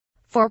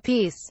For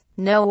peace,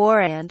 no war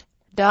and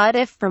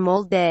if from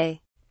old day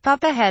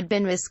Papa had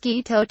been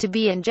mosquito to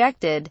be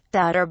injected,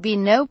 or be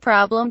no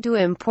problem too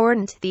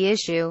important the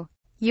issue.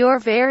 You're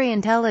very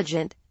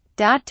intelligent,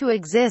 to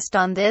exist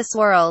on this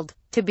world,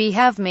 to be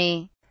have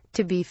me,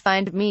 to be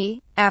find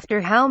me,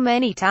 after how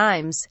many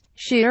times,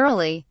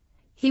 surely,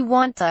 he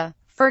want to,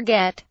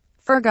 forgot,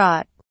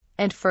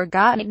 and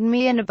forgotten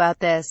me and about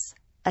this,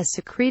 a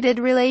secreted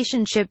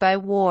relationship by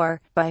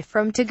war, by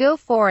from to go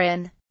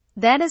foreign.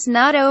 That is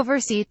not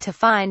oversee to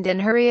find in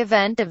hurry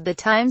event of the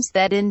times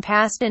that in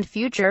past and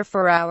future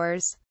for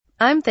ours.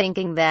 I'm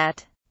thinking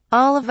that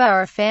all of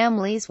our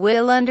families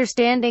will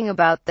understanding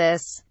about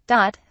this.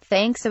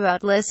 Thanks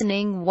about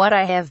listening what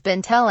I have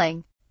been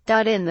telling.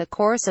 In the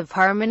course of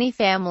Harmony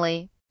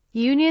Family,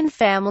 Union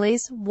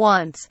Families,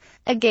 once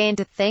again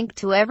to thank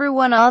to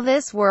everyone all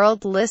this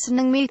world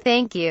listening me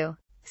thank you.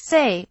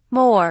 Say,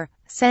 more,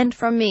 send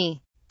from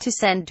me. To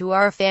send to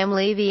our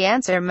family the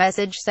answer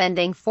message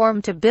sending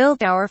form to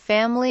build our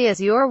family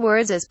as your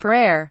words as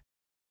prayer.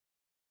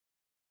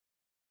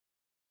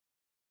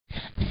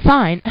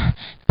 Fine.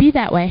 Be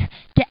that way.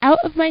 Get out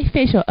of my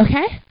facial,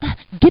 okay?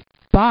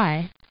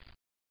 Goodbye.